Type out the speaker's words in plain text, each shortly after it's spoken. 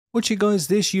Watch you guys,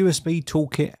 this USB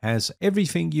toolkit has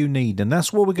everything you need, and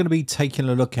that's what we're going to be taking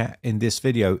a look at in this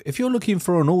video. If you're looking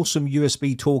for an awesome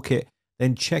USB toolkit,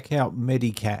 then check out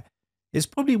Medicat. It's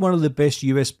probably one of the best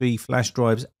USB flash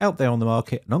drives out there on the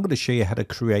market, and I'm going to show you how to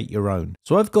create your own.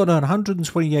 So I've got a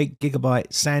 128 gigabyte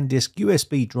SanDisk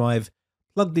USB drive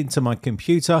plugged into my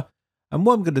computer, and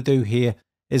what I'm going to do here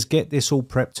is get this all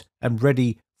prepped and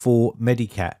ready for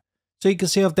Medicat. So you can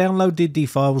see I've downloaded the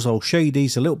files. I'll show you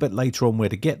these a little bit later on where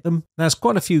to get them. Now it's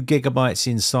quite a few gigabytes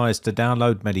in size to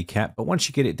download Medicat, but once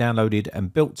you get it downloaded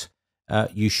and built,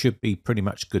 you should be pretty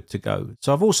much good to go.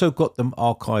 So I've also got them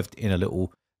archived in a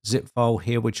little zip file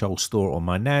here, which I'll store on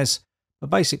my NAS.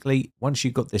 But basically, once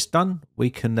you've got this done,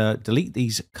 we can delete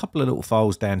these couple of little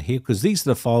files down here, because these are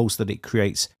the files that it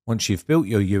creates once you've built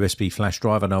your USB flash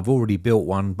drive. And I've already built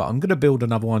one, but I'm going to build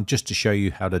another one just to show you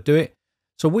how to do it.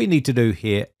 So what we need to do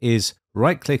here is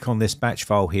right click on this batch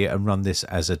file here and run this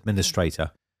as administrator.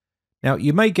 Now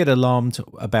you may get alarmed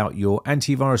about your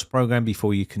antivirus program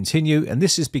before you continue, and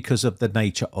this is because of the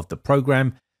nature of the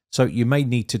program. So you may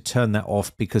need to turn that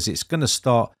off because it's going to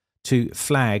start to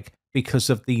flag because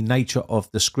of the nature of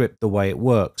the script, the way it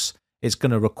works. It's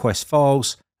going to request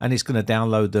files and it's going to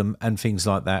download them and things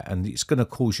like that, and it's going to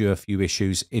cause you a few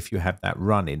issues if you have that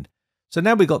running. So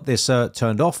now we've got this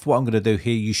turned off. What I'm going to do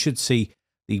here, you should see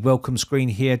the welcome screen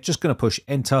here. Just going to push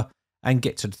enter and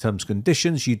get to the terms and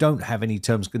conditions. You don't have any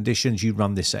terms and conditions. You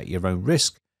run this at your own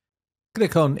risk.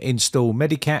 Click on install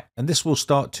Medicat, and this will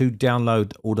start to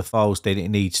download all the files that it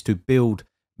needs to build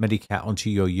Medicat onto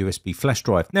your USB flash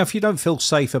drive. Now, if you don't feel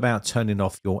safe about turning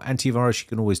off your antivirus, you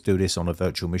can always do this on a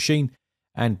virtual machine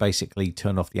and basically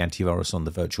turn off the antivirus on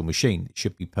the virtual machine. It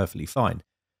should be perfectly fine.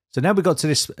 So now we've got to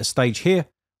this stage here,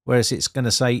 whereas it's going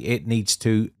to say it needs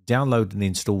to download and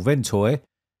install Ventoy.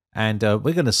 And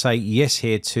we're going to say yes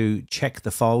here to check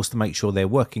the files to make sure they're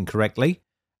working correctly.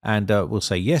 And we'll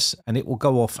say yes, and it will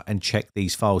go off and check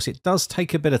these files. It does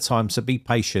take a bit of time, so be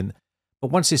patient. But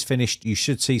once it's finished, you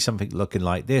should see something looking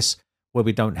like this, where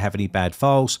we don't have any bad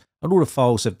files, and all the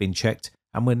files have been checked,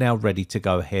 and we're now ready to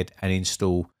go ahead and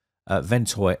install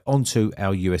Ventoy onto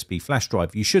our USB flash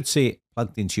drive. You should see it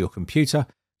plugged into your computer.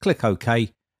 Click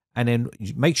OK, and then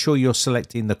make sure you're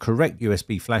selecting the correct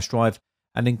USB flash drive,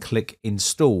 and then click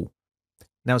install.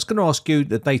 Now it's going to ask you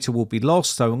the data will be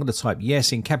lost, so I'm going to type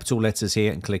yes in capital letters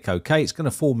here and click OK. It's going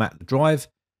to format the drive.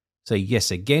 Say yes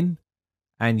again,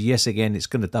 and yes again. It's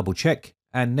going to double check,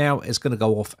 and now it's going to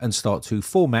go off and start to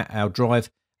format our drive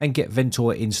and get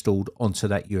Ventoy installed onto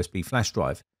that USB flash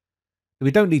drive.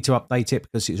 We don't need to update it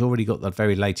because it's already got the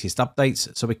very latest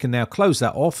updates, so we can now close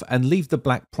that off and leave the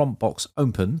black prompt box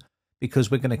open,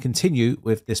 because we're going to continue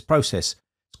with this process.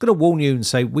 It's going to warn you and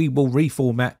say we will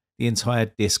reformat the entire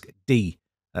disk D.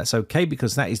 That's okay,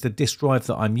 because that is the disk drive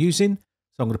that I'm using.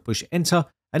 So I'm going to push enter,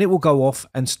 and it will go off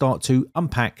and start to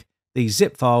unpack these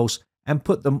zip files and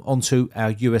put them onto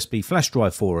our USB flash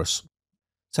drive for us.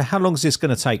 So how long is this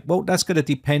going to take? Well, that's going to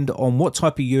depend on what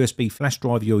type of USB flash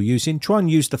drive you're using. Try and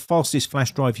use the fastest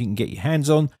flash drive you can get your hands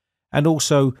on, and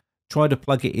also try to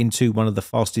plug it into one of the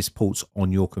fastest ports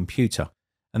on your computer.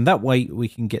 And that way we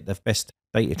can get the best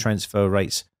data transfer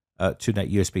rates to that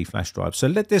USB flash drive. So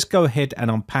let this go ahead and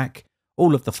unpack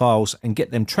all of the files and get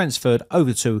them transferred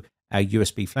over to our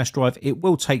USB flash drive. It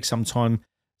will take some time,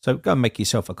 so go and make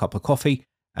yourself a cup of coffee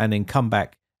and then come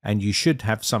back, and you should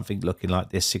have something looking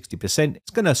like this, 60%. It's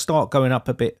going to start going up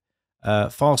a bit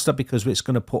faster because it's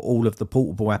going to put all of the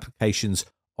portable applications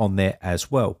on there as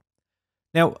well.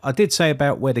 Now, I did say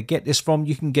about where to get this from.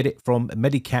 You can get it from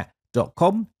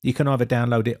medicat.com. You can either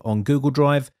download it on Google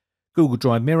Drive, Google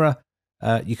Drive Mirror.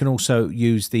 You can also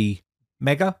use the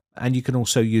Mega, and you can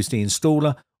also use the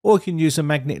installer, or you can use a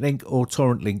magnet link or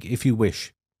torrent link if you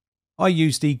wish. I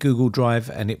used the Google Drive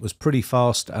and it was pretty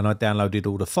fast, and I downloaded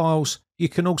all the files. You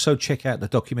can also check out the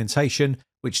documentation,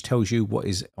 which tells you what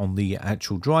is on the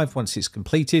actual drive once it's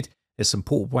completed. There's some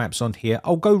portable apps on here.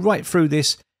 I'll go right through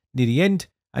this near the end,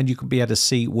 and you can be able to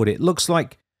see what it looks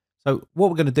like. So what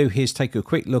we're going to do here is take a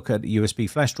quick look at the USB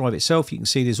flash drive itself. You can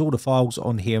see there's all the files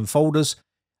on here in folders.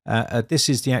 This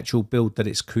is the actual build that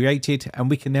it's created,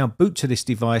 and we can now boot to this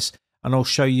device, and I'll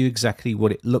show you exactly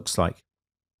what it looks like.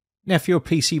 Now, if you're a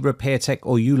PC repair tech,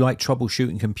 or you like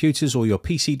troubleshooting computers, or your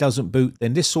PC doesn't boot,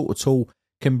 then this sort of tool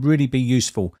can really be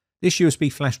useful. This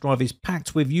USB flash drive is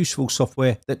packed with useful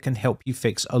software that can help you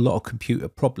fix a lot of computer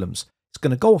problems. It's going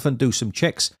to go off and do some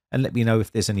checks and let me know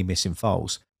if there's any missing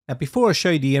files. Now, before I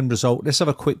show you the end result, let's have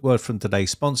a quick word from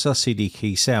today's sponsor, CD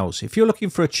Key Sales. If you're looking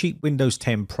for a cheap Windows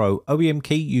 10 Pro OEM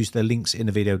key, use the links in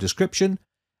the video description,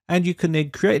 and you can then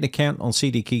create an account on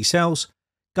CD Key Sales.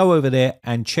 Go over there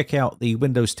and check out the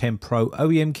Windows 10 Pro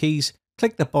OEM keys,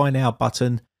 click the Buy Now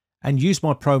button and use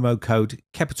my promo code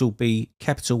B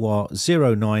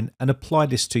R09 and apply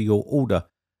this to your order.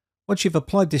 Once you've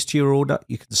applied this to your order,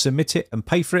 you can submit it and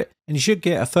pay for it, and you should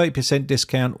get a 30%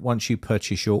 discount once you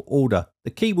purchase your order. The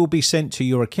key will be sent to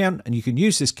your account, and you can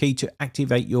use this key to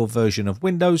activate your version of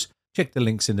Windows. Check the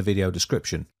links in the video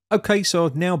description. Okay, so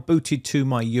I've now booted to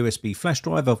my USB flash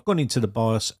drive. I've gone into the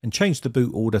BIOS and changed the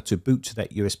boot order to boot to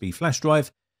that USB flash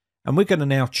drive. And we're going to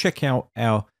now check out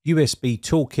our USB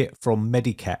toolkit from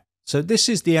Medicat. So this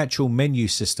is the actual menu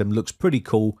system. Looks pretty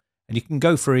cool. And you can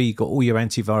go through here. You've got all your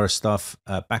antivirus stuff,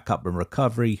 backup and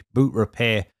recovery, boot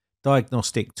repair,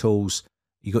 diagnostic tools.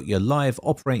 You've got your live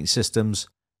operating systems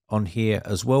on here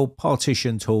as well,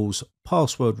 partition tools,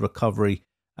 password recovery,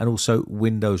 and also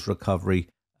Windows recovery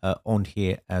on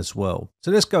here as well.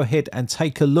 So let's go ahead and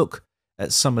take a look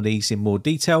at some of these in more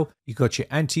detail. You've got your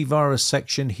antivirus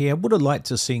section here. Would have liked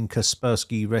to see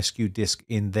Kaspersky Rescue Disk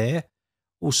in there.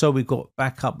 Also, we've got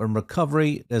backup and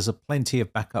recovery. There's a plenty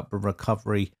of backup and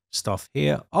recovery stuff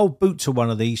here. I'll boot to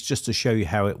one of these just to show you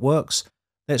how it works.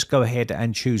 Let's go ahead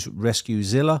and choose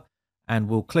RescueZilla, and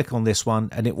we'll click on this one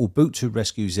and it will boot to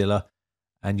RescueZilla.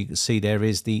 And you can see there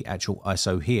is the actual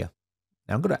ISO here.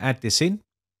 Now I'm going to add this in,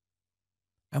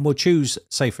 and we'll choose,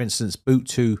 say for instance, boot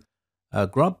to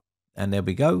Grub, and there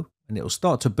we go. And it will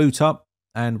start to boot up,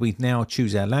 and we now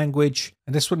choose our language,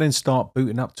 and this will then start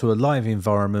booting up to a live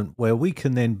environment where we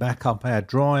can then back up our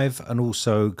drive and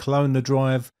also clone the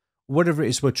drive, whatever it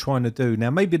is we're trying to do. Now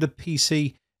maybe the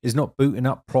PC is not booting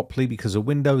up properly because of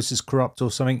Windows is corrupt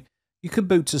or something. You can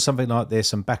boot to something like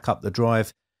this and back up the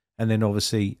drive, and then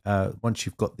obviously once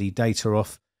you've got the data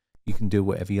off, you can do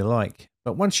whatever you like.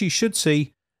 But once you should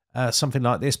see something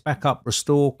like this: backup,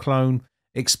 restore, clone,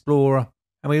 Explorer,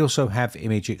 and we also have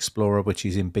Image Explorer, which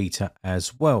is in beta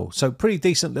as well. So pretty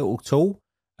decent little tool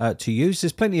to use.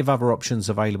 There's plenty of other options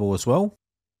available as well.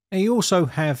 And you also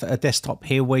have a desktop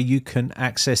here where you can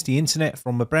access the internet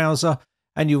from a browser,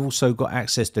 and you've also got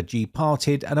access to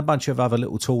Gparted and a bunch of other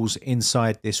little tools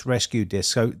inside this rescue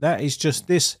disk. So that is just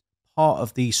this part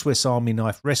of the Swiss Army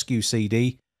Knife Rescue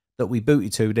CD that we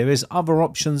booted to. There is other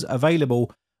options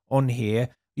available on here.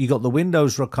 You got the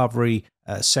Windows recovery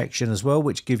section as well,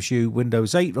 which gives you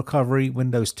Windows 8 recovery,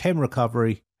 Windows 10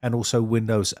 recovery, and also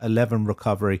Windows 11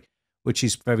 recovery, which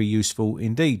is very useful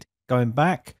indeed. Going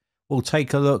back, we'll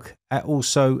take a look at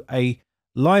also a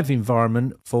live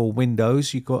environment for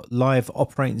Windows. You've got live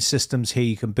operating systems here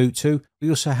you can boot to. We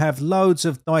also have loads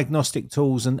of diagnostic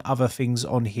tools and other things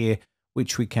on here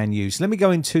which we can use. Let me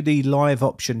go into the live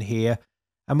option here,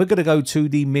 and we're going to go to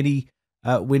the mini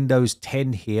Windows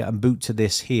 10 here and boot to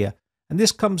this here. And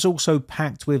this comes also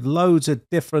packed with loads of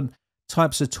different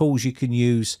types of tools you can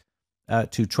use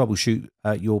to troubleshoot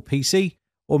your PC,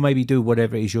 or maybe do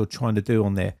whatever it is you're trying to do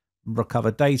on there.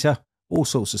 Recover data, all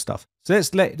sorts of stuff. So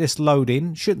let's let this load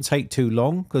in. Shouldn't take too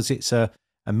long because it's a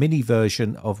mini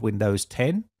version of Windows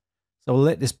 10. So we'll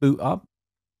let this boot up.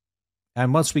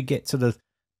 And once we get to the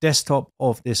desktop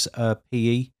of this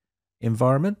PE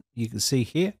environment, you can see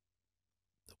here,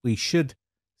 we should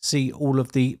see all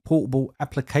of the portable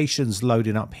applications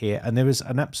loading up here. And there is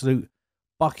an absolute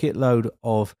bucket load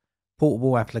of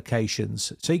portable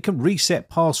applications. So you can reset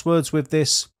passwords with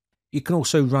this. You can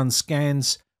also run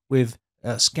scans with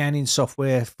scanning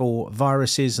software for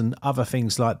viruses and other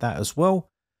things like that as well.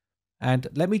 And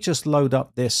let me just load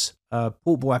up this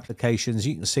portable applications.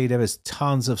 You can see there is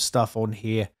tons of stuff on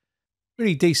here.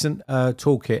 Really decent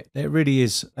toolkit. It really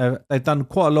is. They've done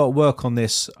quite a lot of work on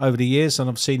this over the years, and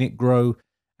I've seen it grow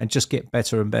and just get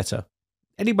better and better.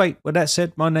 Anyway, with that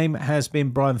said, my name has been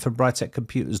Brian from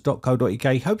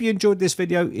briteccomputers.co.uk. Hope you enjoyed this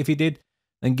video. If you did,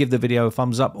 then give the video a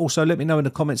thumbs up. Also, let me know in the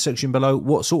comment section below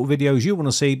what sort of videos you want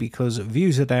to see, because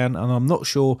views are down and I'm not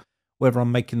sure whether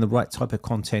I'm making the right type of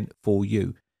content for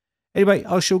you. Anyway,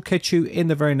 I shall catch you in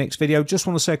the very next video. Just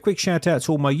want to say a quick shout out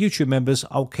to all my YouTube members.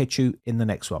 I'll catch you in the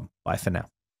next one. Bye for now.